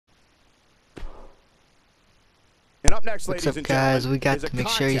And up next, What's ladies up, and guys? gentlemen, We got is a the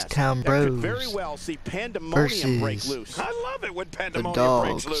McSherry's contest Town that could Bros very well see pandemonium break versus loose. I love it when the pandemonium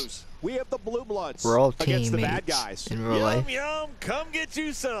breaks Dogs. loose. We have the Blue Bloods We're all against the bad teammates guys. in real Yum, life, yum, come get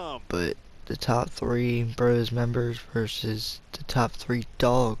you some. but the top 3 Bros members versus the top 3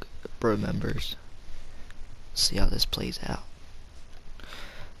 Dog Bro members. See how this plays out.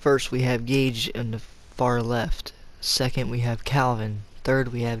 First, we have Gage in the far left. Second, we have Calvin.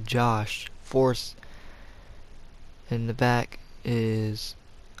 Third, we have Josh. Fourth, in the back is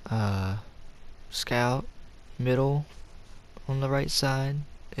Scout. Middle on the right side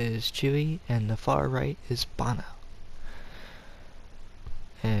is Chewy, and the far right is Bono.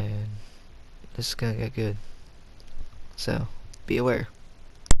 And this is gonna get good, so be aware.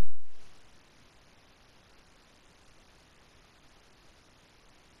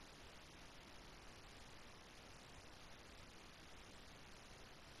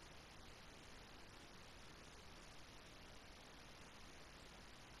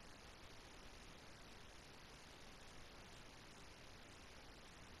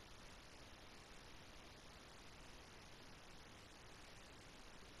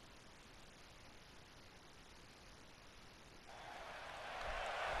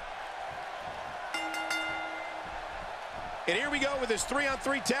 And here we go with this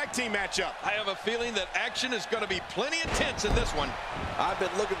 3-on-3 tag team matchup. I have a feeling that action is going to be plenty intense in this one. I've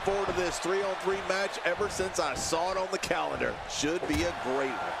been looking forward to this 3-on-3 match ever since I saw it on the calendar. Should be a great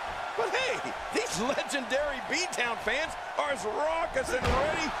one. But hey, these legendary B-Town fans are as raucous and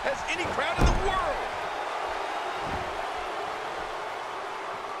ready as any crowd in the world.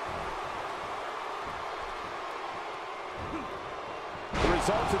 The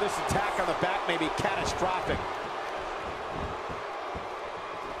results of this attack on the back may be catastrophic.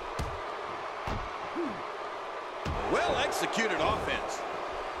 Well executed offense.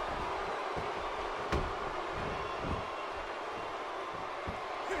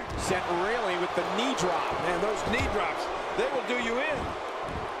 Sent railing with the knee drop. Man, those knee drops, they will do you in.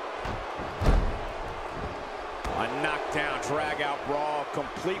 A knockdown, drag-out brawl,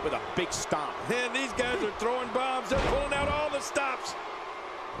 complete with a big stomp. Man, these guys are throwing bombs. They're pulling out all the stops.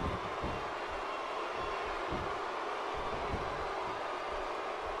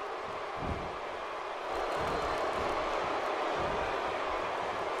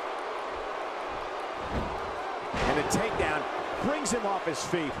 And the takedown brings him off his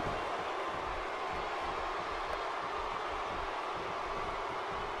feet.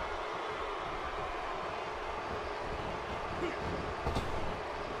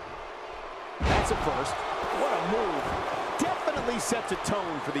 That's a first. What a move. Definitely sets a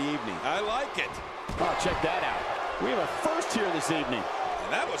tone for the evening. I like it. Oh, check that out. We have a first here this evening.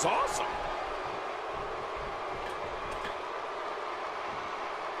 And that was awesome.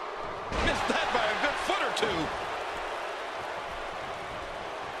 Missed that by a good foot or two.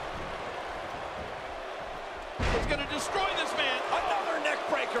 He's going to destroy this man. Another neck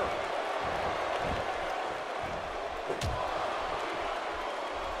breaker.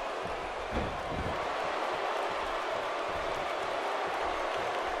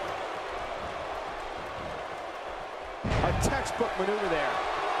 A textbook maneuver there.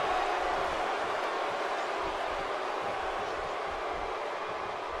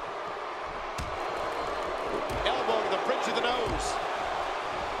 Elbow to the bridge of the nose.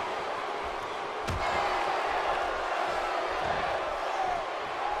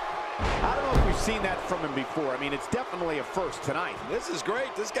 I don't know if we've seen that from him before. I mean, it's definitely a first tonight. This is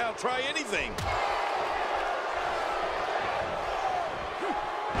great. This guy will try anything.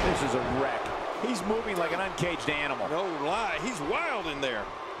 This is a wreck. He's moving like an uncaged animal. No lie. He's wild in there.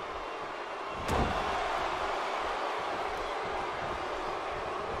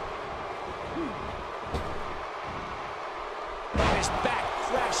 His back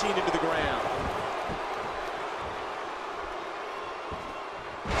crashing into the ground.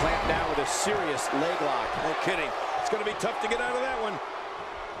 Clamped down with a serious leg lock. No kidding. It's going to be tough to get out of that one.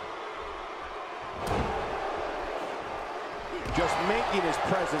 Just making his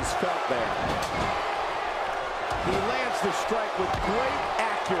presence felt there. He lands the strike with great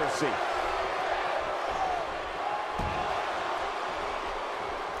accuracy.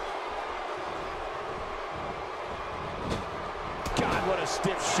 God, what a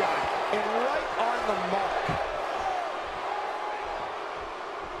stiff shot. And right on the mark.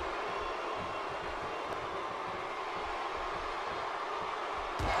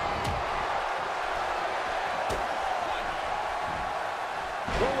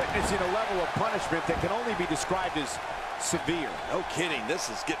 We're witnessing a level of punishment that can only be described as severe. No kidding. This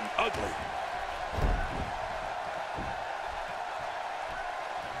is getting ugly.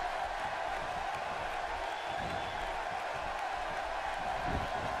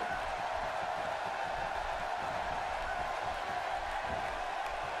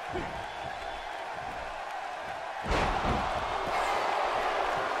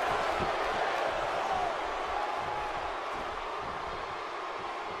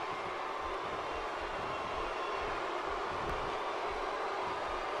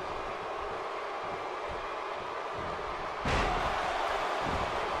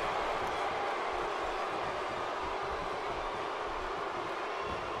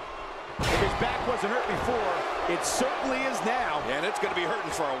 wasn't hurt before, it certainly is now. And it's going to be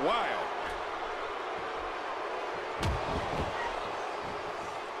hurting for a while.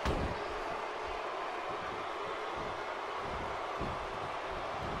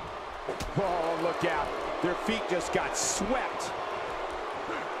 Oh, look out. Their feet just got swept.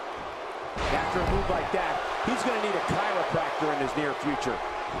 After a move like that, he's going to need a chiropractor in his near future.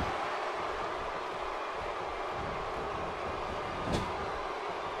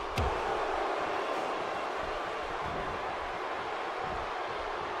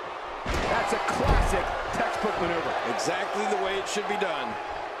 That's a classic textbook maneuver. Exactly the way it should be done.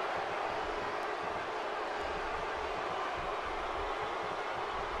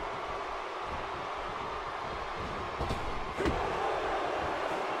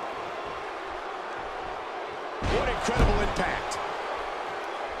 What incredible impact.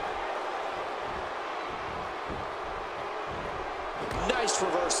 Nice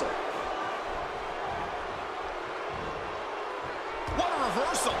reversal. What a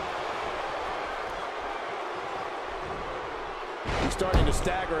reversal. He's starting to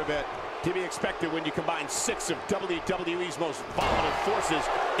stagger a bit. To be expected when you combine 6 of WWE's most volatile forces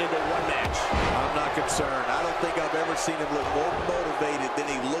into one match. I'm not concerned. I don't think I've ever seen him look more motivated than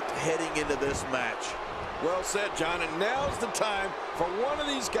he looked heading into this match. Well said, John, and now's the time for one of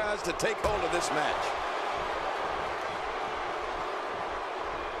these guys to take hold of this match.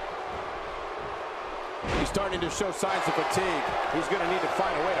 He's starting to show signs of fatigue. He's going to need to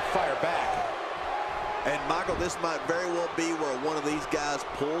find a way to fire back. And, Michael, this might very well be where one of these guys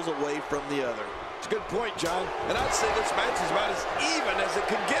pulls away from the other. It's a good point, John. And I'd say this match is about as even as it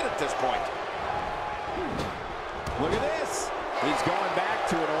could get at this point. Look at this. He's going back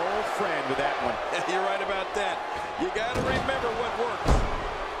to an old friend with that one. You're right about that. You got to remember what works.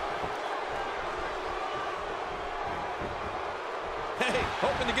 Hey,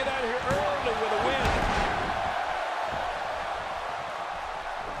 hoping to get out of here early with a win.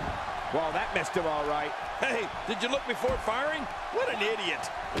 Well, that missed him all right. Hey, did you look before firing? What an idiot.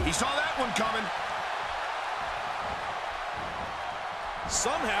 He saw that one coming.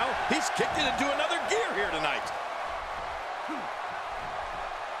 Somehow, he's kicked it into another gear here tonight.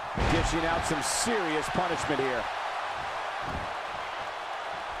 Dishing out some serious punishment here.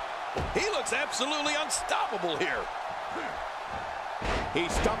 He looks absolutely unstoppable here.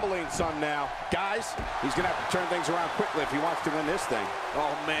 He's stumbling some now. Guys, he's going to have to turn things around quickly if he wants to win this thing.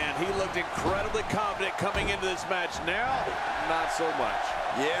 Oh, man, he looked incredibly confident coming into this match. Now, not so much.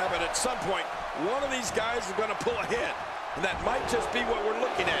 Yeah, but at some point, one of these guys is going to pull ahead. And that might just be what we're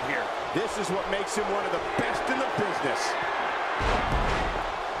looking at here. This is what makes him one of the best in the business.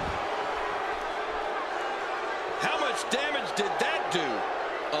 How much damage did that do?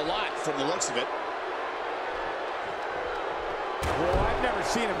 A lot from the looks of it. Well, I've never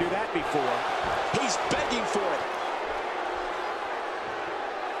seen him do that before. He's begging for it.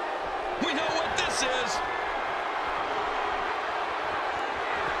 We know what this is.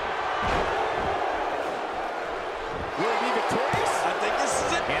 Will he be victorious? I think this is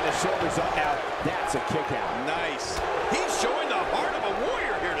it. And the shoulders up now. That's a kick out. Nice. He's showing the heart of a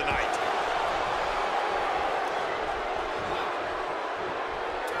warrior here tonight.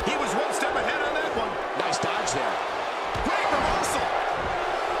 He was one step ahead on that one. Nice dodge there. Great reversal.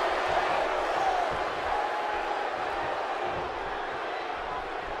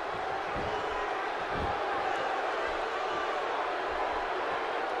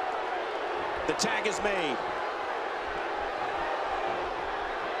 The tag is made.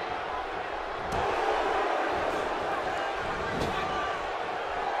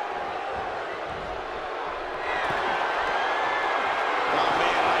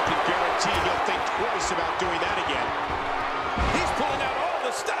 He'll think twice about doing that again. He's pulling out all the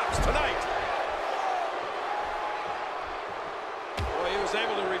stops tonight. Boy, he was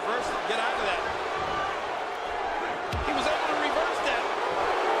able to reverse it and get out of that. He was able to reverse that.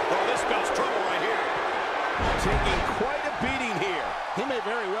 Oh, this spells trouble right here. Taking quite a beating here. He may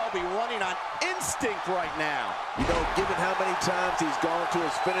very well be running on instinct right now. You know, given how many times he's gone to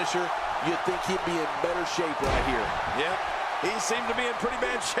his finisher, you'd think he'd be in better shape right here. Yep. He seemed to be in pretty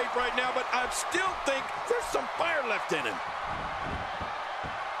bad shape right now, but I still think there's some fire left in him.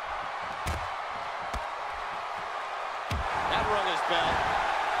 That rung his bell.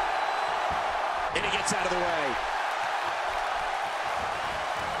 And he gets out of the way.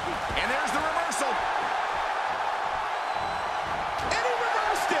 And there's the reversal. And he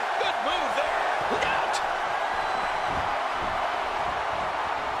reversed it. Good move there. Look out.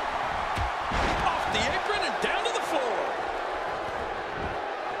 Off the apron and down to the floor.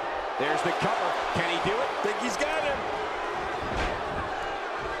 There's the cover. Can he do it? Think he's got him.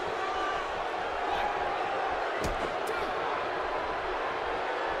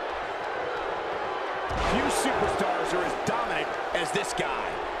 is this guy?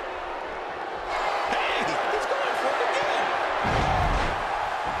 Hey, he's going for it again.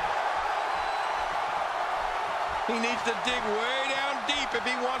 He needs to dig way down deep if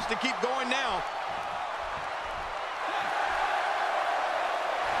he wants to keep going now.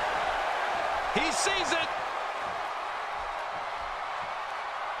 He sees it.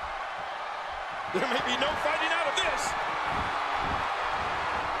 There may be no fighting out of this.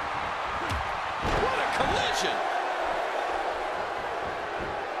 What a collision.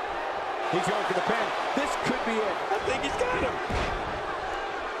 He's going for the pin. This could be it. I think he's got him.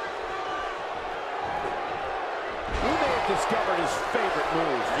 We may have discovered his favorite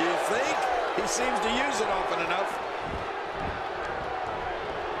move. You think? He seems to use it often enough.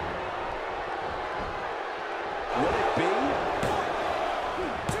 Would it be?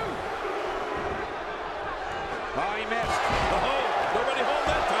 Oh, he missed. Oh, nobody home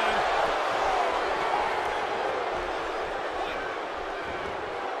that time.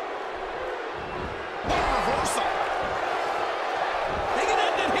 What a reversal. They can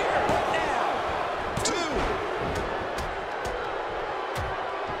end it here. What now? 2.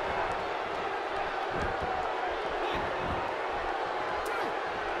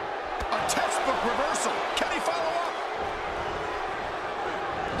 A textbook reversal. Can he follow up?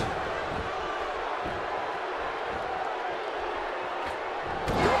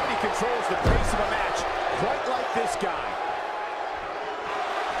 Nobody controls the pace of a match quite like this guy.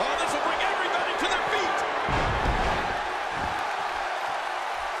 Oh, this will bring everybody to their feet.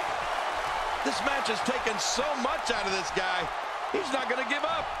 This match has taken so much out of this guy. He's not going to give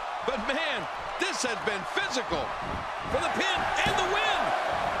up. But, man, this has been physical. For the pin and the win.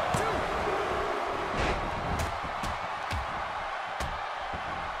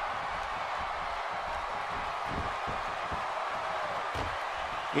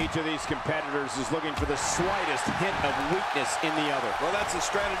 Each of these competitors is looking for the slightest hint of weakness in the other. Well, that's a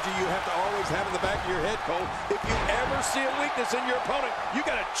strategy you have to always have in the back of your head, Cole. If you ever see a weakness in your opponent, you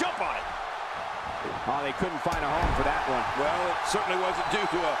got to jump on it. Oh, they couldn't find a home for that one. Well, it certainly wasn't due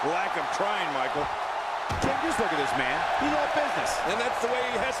to a lack of trying, Michael. Ken, just look at this man. He's all business. And that's the way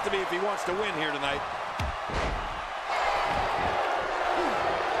he has to be if he wants to win here tonight.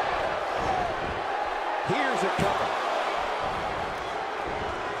 Here's a cover.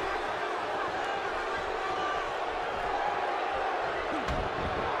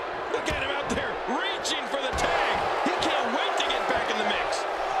 Look at him out there, reaching for the tag. He can't wait to get back in the mix.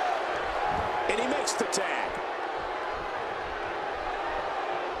 And he makes the tag.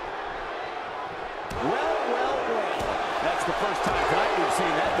 Well, well, well. That's the first time tonight we've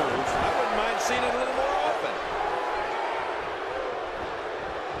seen that move. I wouldn't mind seeing it a little more often.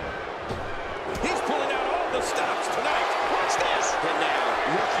 He's pulling out all the stops tonight. Watch this. And now,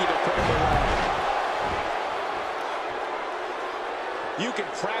 looking to put him away. You can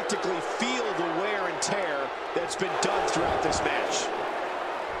practically feel the wear and tear that's been done throughout this match.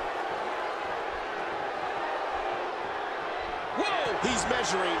 Whoa! He's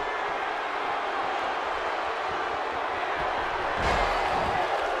measuring.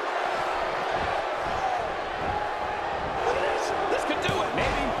 Look at this. This could do it.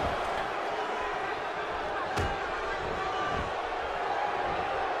 Maybe.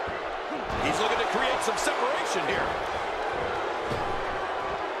 He's looking to create some separation here.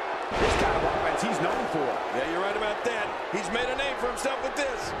 This kind of offense he's known for. Yeah, you're right about that. He's made a name for himself with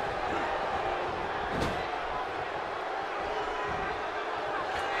this.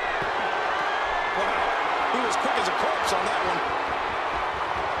 Wow, he was quick as a corpse on that one.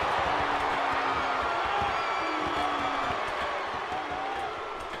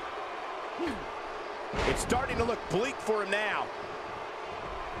 It's starting to look bleak for him now.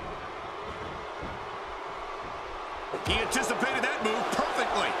 He anticipated that move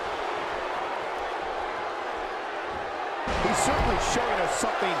perfectly. He's certainly showing us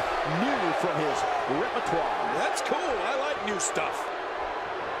something new from his repertoire. That's cool. I like new stuff.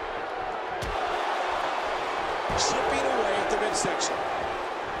 Chipping away at the midsection.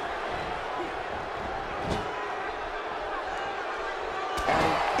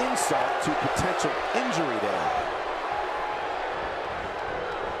 Adding insult to potential injury there.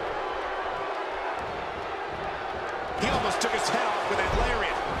 He almost took his head off with that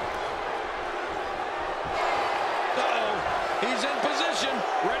lariat. Uh-oh. He's in position,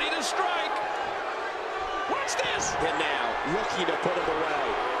 ready to strike. Watch this. And now, looking to put him away.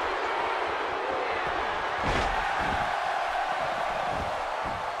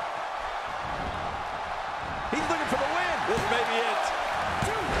 He's looking for the win. This may be it.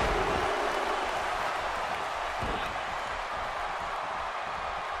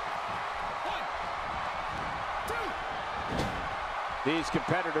 These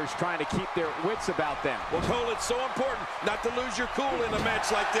competitors trying to keep their wits about them. Well, Cole, it's so important not to lose your cool in a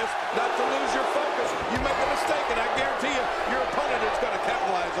match like this, not to lose your focus. You make a mistake, and I guarantee you, your opponent is going to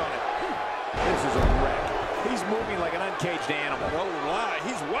capitalize on it. This is a wreck. He's moving like an uncaged animal. No lie,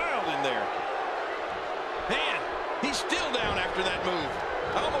 he's wild in there. Man, he's still down after that move.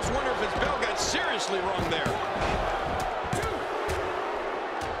 I almost wonder if his bell got seriously wrong there.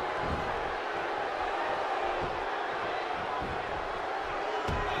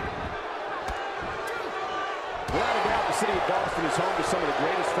 Without a doubt, the city of Boston is home to some of the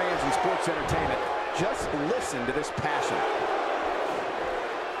greatest fans in sports entertainment. Just listen to this passion.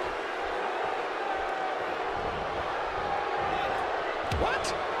 What?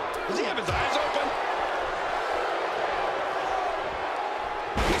 Does he have his eyes open?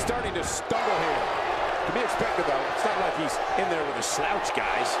 He's starting to stumble here. To be expected, though. It's not like he's in there with a slouch,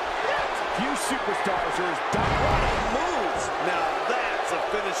 guys. Few superstars are as dominant moves. Now that's a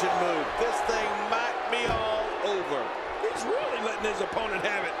finishing move. This thing might be all over. He's really letting his opponent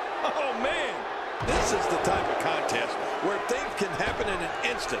have it. Oh, man. This is the type of contest where things can happen in an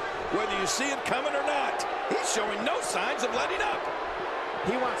instant, whether you see it coming or not. He's showing no signs of letting up.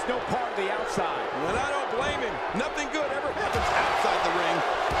 He wants no part of the outside. And I don't blame him. Nothing good ever happens outside the ring.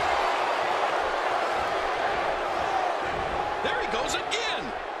 There he goes again.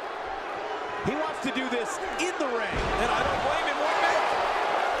 He wants to do this in the ring. And I don't blame him one bit.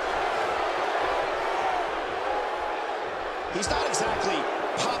 He's not exactly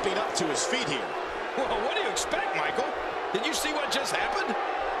popping up to his feet here. Well, what do you expect, Michael? Did you see what just happened?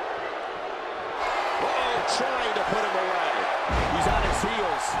 Trying to put him away. He's on his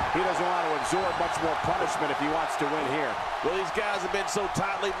heels. He doesn't want to absorb much more punishment if he wants to win here. Well, these guys have been so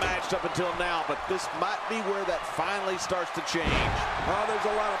tightly matched up until now, but this might be where that finally starts to change. Oh, there's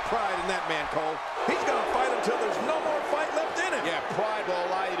a lot of pride in that man, Cole. He's going to fight until there's no more fight left in him. Yeah, pride will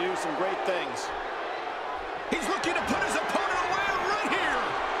allow you to do some great things. He's looking to put his opponent away right here.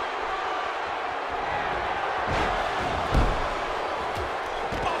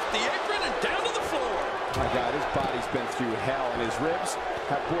 Off the apron and down to the floor. My God, his body's been through hell, and his ribs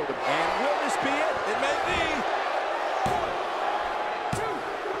have bored him. And will this be it? It may be.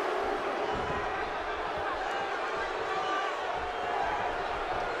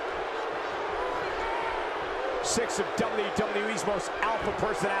 6 of WWE's most alpha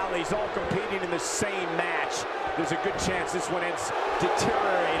personalities all competing in the same match. There's a good chance this one ends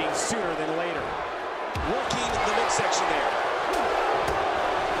deteriorating sooner than later. Working the midsection there.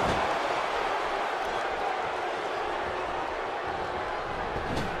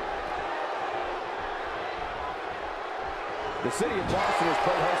 The city of Boston has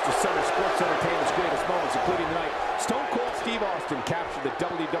played host to some of sports entertainment's greatest moments, including tonight. Stone Cold Steve Austin captured the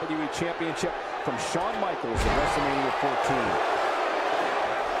WWE Championship from Shawn Michaels at WrestleMania 14.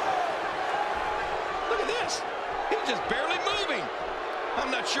 Look at this. He's just barely moving. I'm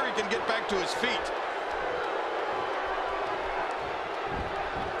not sure he can get back to his feet.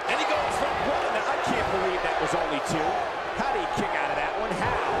 And he goes for one. I can't believe that was only 2. How did he kick out of that one?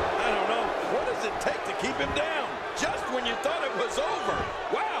 How? I don't know. What does it take to keep him down? Just when you thought it was over.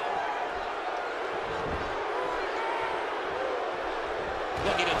 Wow.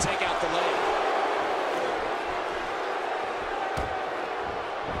 Looking to take out the leg.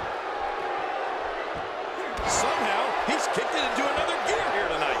 Somehow, he's kicked it into another gear here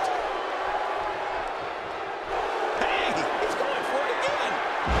tonight. Hey, he's going for it again.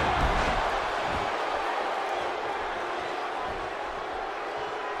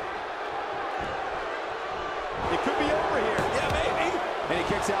 It could be over here. Yeah, maybe. And he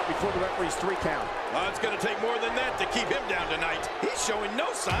kicks out before the referee's 3 count. Oh, it's going to take more than that to keep him down tonight. He's showing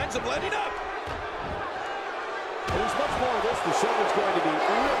no signs of letting up. There's much more of this. The shoulder's going to be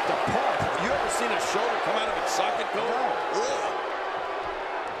ripped apart. You ever seen a shoulder come out of its socket, Cole? Ugh.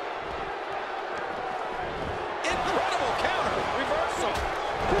 Incredible counter. Reversal.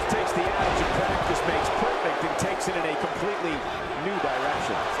 This takes the adage of practice makes perfect and takes it in a completely new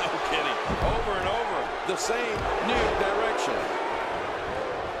direction. No kidding. Over and over. The same new direction.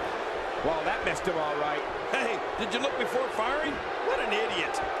 Well, that messed him all right. Hey, did you look before firing? What an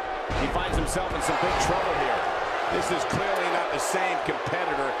idiot. He finds himself in some big trouble here. This is clearly not the same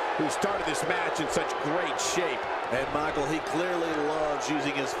competitor who started this match in such great shape. And Michael, he clearly loves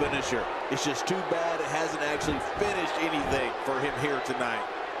using his finisher. It's just too bad it hasn't actually finished anything for him here tonight.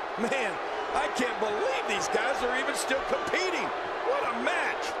 Man, I can't believe these guys are even still competing. What a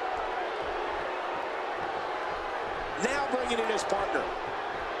match. Now bringing in his partner.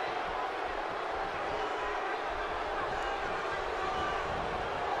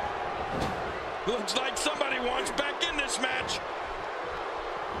 Looks like somebody wants back in this match.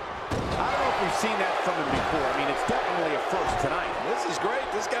 we've seen that from him before. I mean, it's definitely a first tonight. This is great.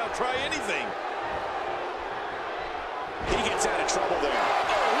 This guy will try anything. He gets out of trouble there.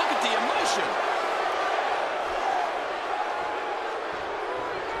 Oh, look at the emotion.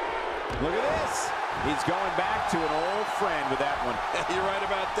 Look at this. He's going back to an old friend with that one. You're right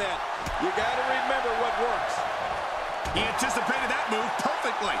about that. You got to remember what works. He anticipated that move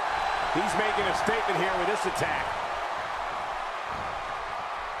perfectly. He's making a statement here with this attack.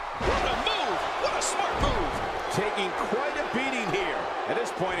 What a move. What a smart move. Taking quite a beating here. At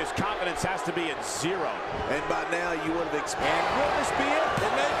this point, his confidence has to be at 0. And by now, you would have expected. And will this be it?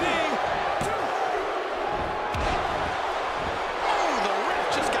 It may be. Oh, the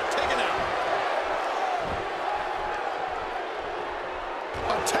ref just got taken out.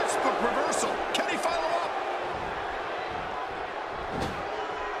 A textbook reversal. Can he follow up?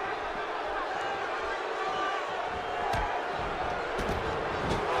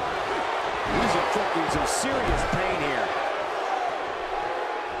 He's inflicting some serious pain here.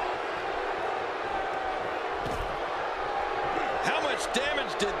 How much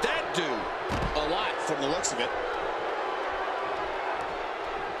damage did that do? A lot from the looks of it.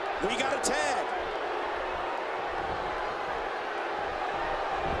 We got a tag.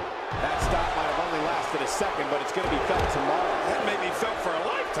 That stop might have only lasted a second, but it's going to be felt tomorrow. That may be felt for a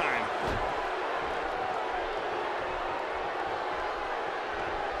lifetime.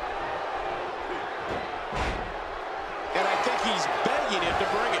 And I think he's begging him to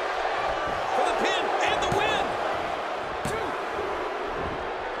bring it. For the pin and the win.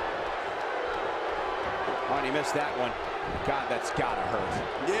 Oh, and he missed that one. God, that's got to hurt.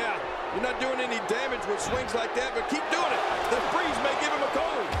 Yeah, you're not doing any damage with swings like that, but keep doing it. The breeze may give him a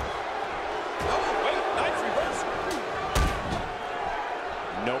cold. Oh, wait, nice reversal.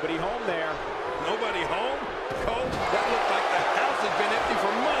 Nobody home there. Nobody home? Cold? That looked like the house has been empty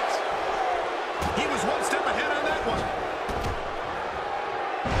for months. He was one step ahead on that one.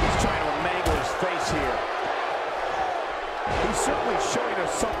 He's trying to mangle his face here. He's certainly showing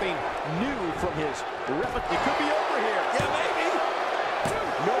us something new from his rep. It could be over here. Yeah, maybe.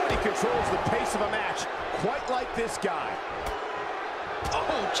 Nobody controls the pace of a match quite like this guy.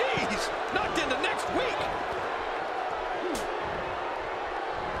 Oh, jeez. Knocked into next week.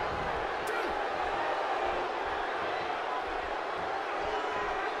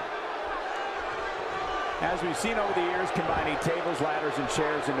 As we've seen over the years, combining tables, ladders, and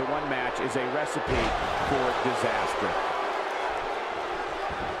chairs into one match is a recipe for disaster.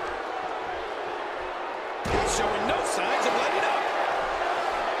 He's showing no signs of letting up.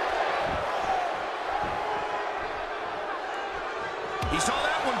 He saw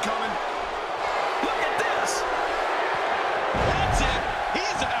that one coming. Look at this. That's it.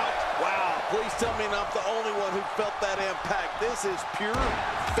 He's out. Wow, please tell me I'm the only one who felt that impact. This is pure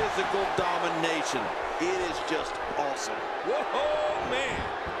physical domination. It is just awesome. Whoa, man.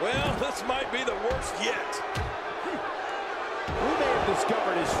 Well, this might be the worst yet. We may have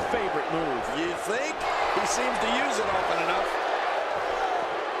discovered his favorite move. You think? He seems to use it often enough.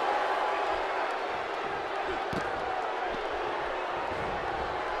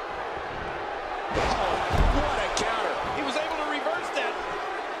 Oh, what a counter. He was able to reverse that.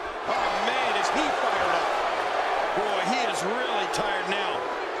 Oh, man, is he fired up. Boy, he is really tired now.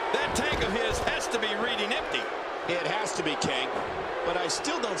 That tank of his has to be reading empty. It has to be, King. But I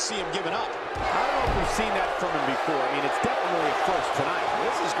still don't see him giving up. I don't know if we've seen that from him before. I mean, it's definitely a first tonight.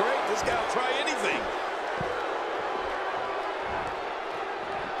 This is great. This guy will try anything.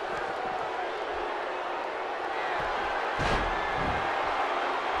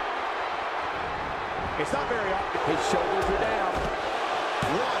 It's not very often. His shoulders are down.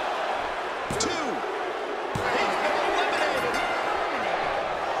 1, 2. He's been eliminated.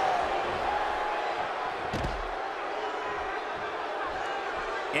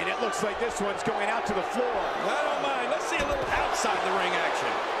 And it looks like this one's going out to the floor. I don't mind. Let's see a little outside the ring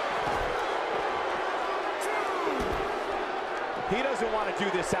action. He doesn't want to do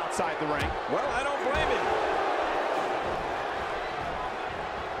this outside the ring. Well, I don't blame him.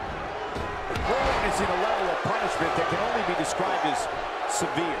 We're witnessing a level of punishment that can only be described as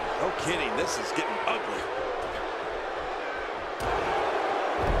severe. No kidding. This is getting ugly.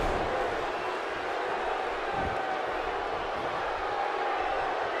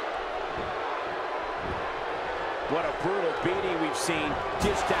 What a brutal beating we've seen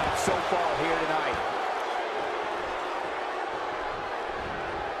dished out so far here tonight.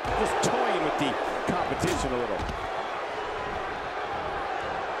 Just toying with the competition a little.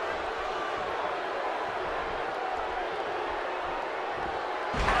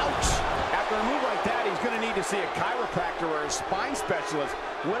 Ouch! After a move like that, he's going to need to see a chiropractor or a spine specialist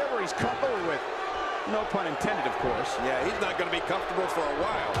whatever he's comfortable with. No pun intended, of course. Yeah, he's not going to be comfortable for a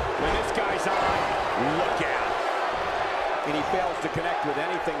while. When this guy's on, look out. And he fails to connect with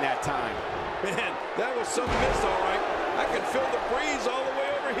anything that time. Man, that was some miss, all right. I can feel the breeze all the way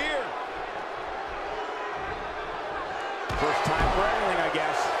over here. First time for everything, I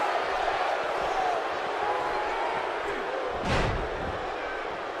guess.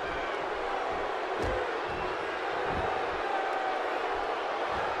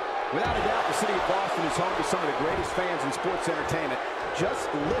 Without a doubt, the city of Boston is home to some of the greatest fans in sports entertainment. Just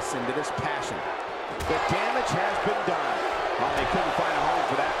listen to this passion. The damage has been done. Well, they couldn't find a home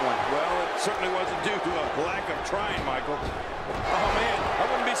for that one. Well, it certainly wasn't due to a lack of trying, Michael. Oh, man, I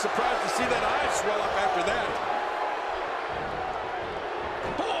wouldn't be surprised to see that eye swell up after that.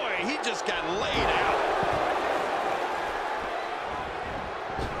 Boy, he just got laid out.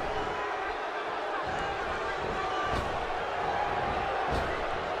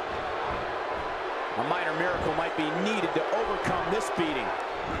 A minor miracle might be needed to overcome this beating.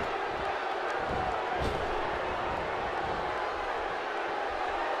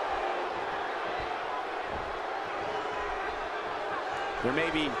 There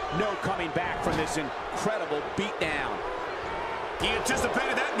may be no coming back from this incredible beatdown. He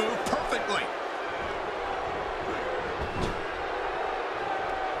anticipated that move perfectly.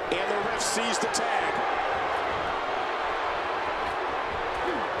 And the ref sees the tag.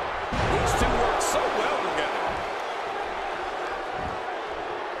 These two work so well together.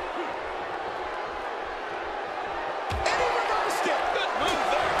 And he reversed it. Good move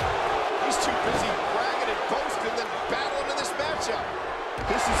there. He's too busy bragging and boasting than battling in this matchup.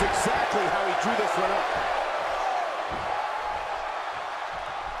 This is exactly how he drew this one up.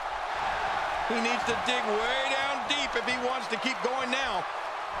 He needs to dig way down deep if he wants to keep going now.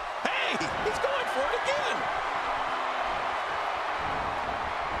 Hey, he's going for it again.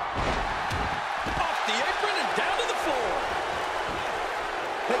 Off the apron and down to the floor.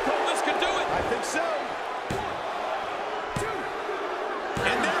 They call this could do it. I think so.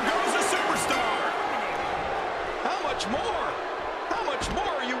 And there goes the superstar. How much more? How much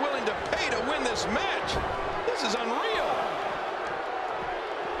more are you willing to pay to win this match? This is unreal.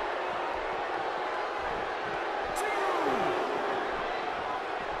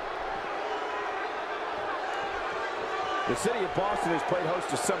 The city of Boston has played host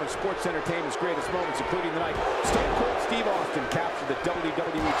to some of sports entertainment's greatest moments, including the night Stone Cold Steve Austin captured the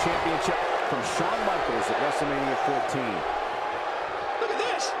WWE Championship from Shawn Michaels at WrestleMania 14. Look at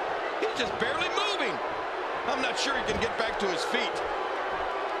this. He's just barely moving. I'm not sure he can get back to his feet.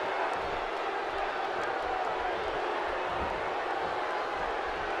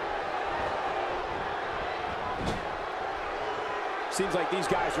 Seems like these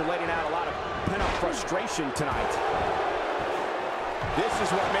guys are letting out a lot of pent-up frustration tonight. This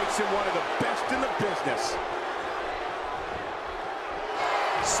is what makes him one of the best in the business.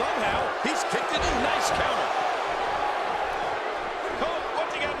 Somehow, he's kicked it a nice counter. Oh,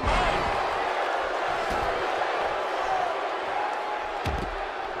 what's he got in mind?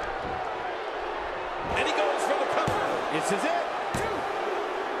 And he goes for the cover. This is it.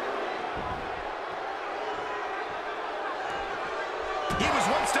 He was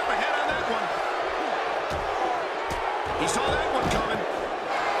one step ahead on that one. He saw that one coming.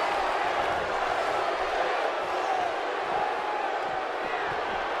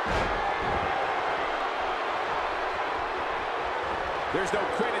 There's no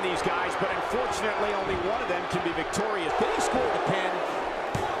quit in these guys, but unfortunately only one of them can be victorious. Did he score the pin?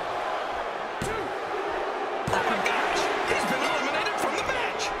 Oh my gosh! He's been eliminated from the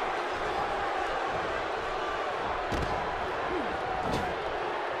match.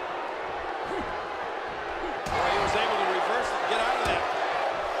 Oh, he was able to reverse it and get out of that.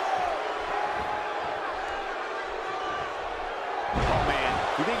 Oh man,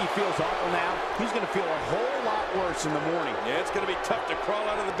 you think he feels awful now? He's going to feel a whole lot worse in the morning. Yeah, it's going to be tough to crawl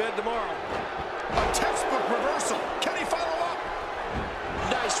out of the bed tomorrow. A textbook reversal. Can he follow up?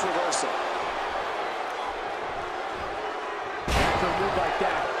 Nice reversal. After a move like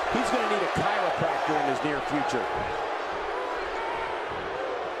that, he's going to need a chiropractor in his near future.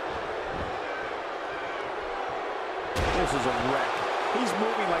 This is a wreck. He's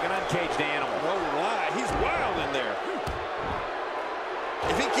moving like an uncaged animal. No lie, he's wild in there.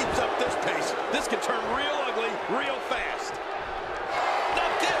 If he keeps up this pace, this could turn real ugly real fast.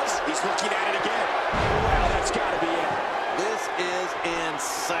 Not this. He's looking at it again. Well, that's got to be it. This is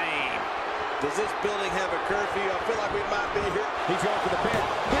insane. Does this building have a curfew? I feel like we might be here. He's going for the pin.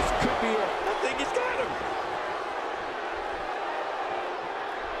 This could be it. I think he's got him.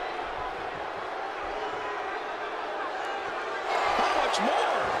 How much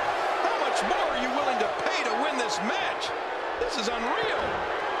more? much more are you willing to pay to win this match? This is unreal.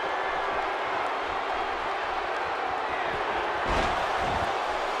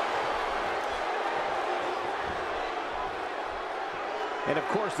 And of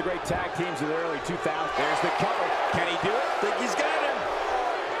course, the great tag teams of the early 2000s. There's the cover. Can he do it? Think he's got him.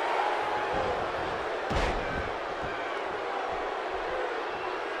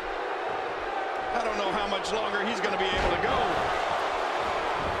 I don't know how much longer he's going to be able to go.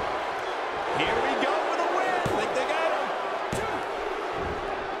 Here we go with a win. Think they got him.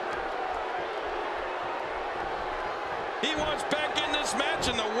 He wants back in this match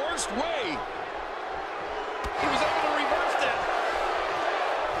in the worst way. He was able to reverse that.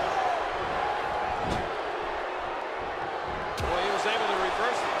 Boy, he was able to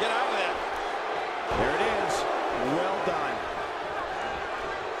reverse it. Get out of that. There it is. Well done.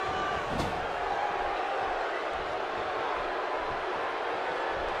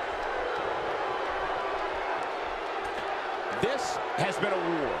 This has been a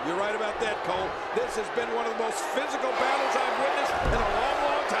war. You're right about that, Cole. This has been one of the most physical battles I've witnessed in a long,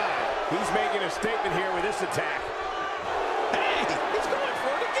 long time. He's making a statement here with this attack. Hey, he's going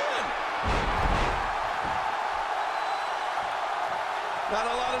for it again. Not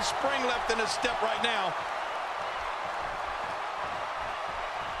a lot of spring left in his step right now.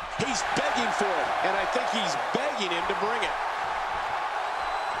 He's begging for it, and I think he's begging him to bring it.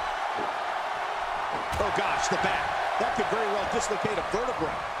 Oh, gosh, the back. That could very well dislocate a vertebra.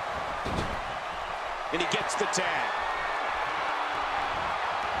 And he gets the tag.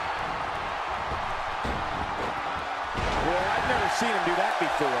 Boy, I've never seen him do that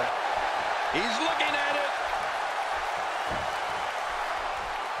before. He's looking at it.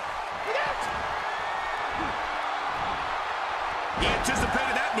 He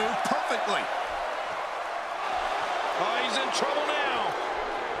anticipated that move perfectly. Oh, he's in trouble now.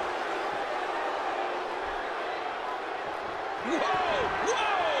 Whoa!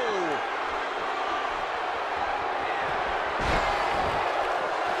 Whoa!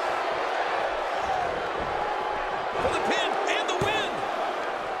 For the pin and the win!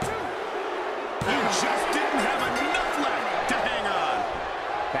 He just didn't have enough left to hang on.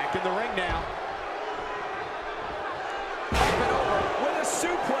 Back in the ring now. Up and over with a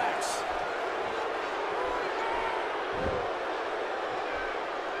suplex.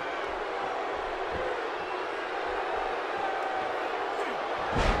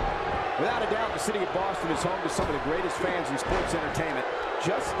 Without a doubt, the city of Boston is home to some of the greatest fans in sports entertainment.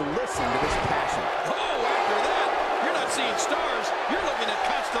 Just listen to this passion. Oh, after that, you're not seeing stars. You're looking at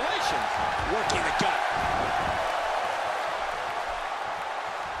constellations. Working the gut.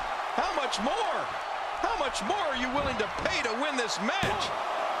 How much more? How much more are you willing to pay to win this match?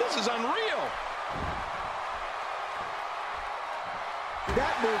 This is unreal.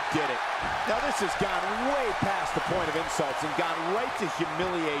 That move did it. Now this has gone way past the point of insults and gone right to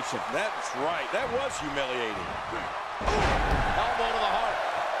humiliation. That's right. That was humiliating. Elbow to the heart.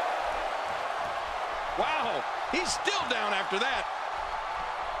 Wow. He's still down after that.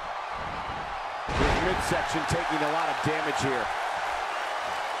 His midsection taking a lot of damage here.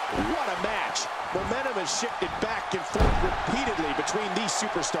 What a match. Momentum has shifted back and forth repeatedly between these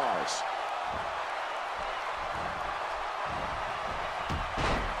superstars.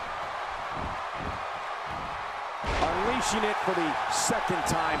 Unleashing it for the second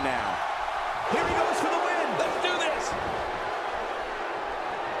time now. Here he goes for the win. Let's do this.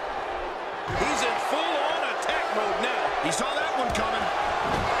 He's in full-on attack mode now. He saw that one coming.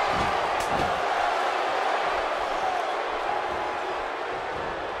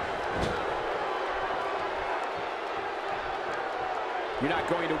 You're not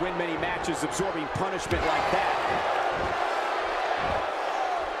going to win many matches absorbing punishment like that.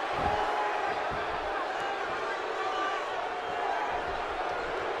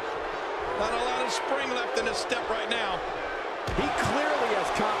 Not a lot of spring left in his step right now. He clearly has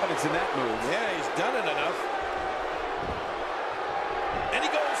confidence in that move. Yeah, he's done it enough. And he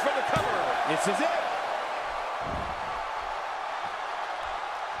goes for the cover. This is it.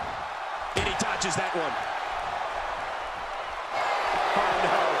 And he dodges that one. Oh,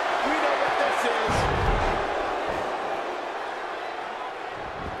 no. We know what this is.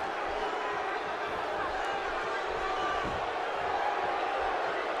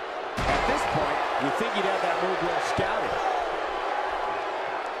 At this point, you think he'd have that move well scouted.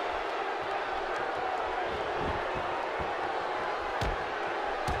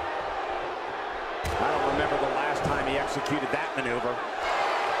 I don't remember the last time he executed that maneuver.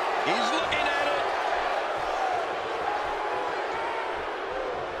 He's looking at it.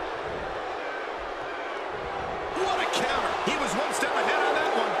 What a counter. He was one step ahead on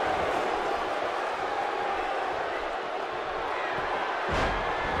that one.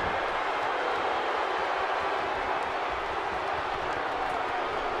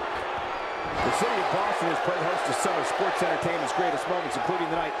 sports entertainment's greatest moments, including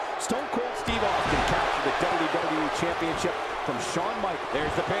tonight. Stone Cold Steve Austin captured the WWE Championship from Shawn Michaels.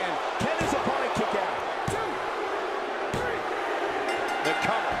 There's the pin. Can his opponent kick out? 2, 3. The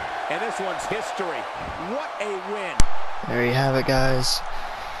cover. And this one's history. What a win. There you have it, guys.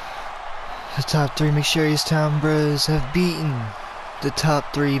 The top 3 McSherrystown Bros have beaten the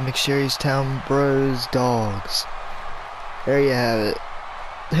top 3 McSherrystown Bros dogs. There you have it.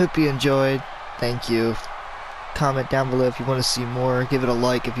 Hope you enjoyed. Thank you. Comment down below if you want to see more. Give it a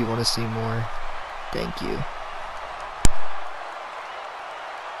like if you want to see more. Thank you.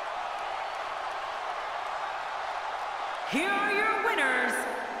 Here are your winners,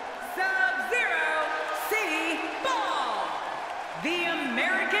 Sub-Zero, C. Ball, the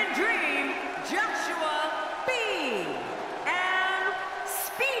American Dream.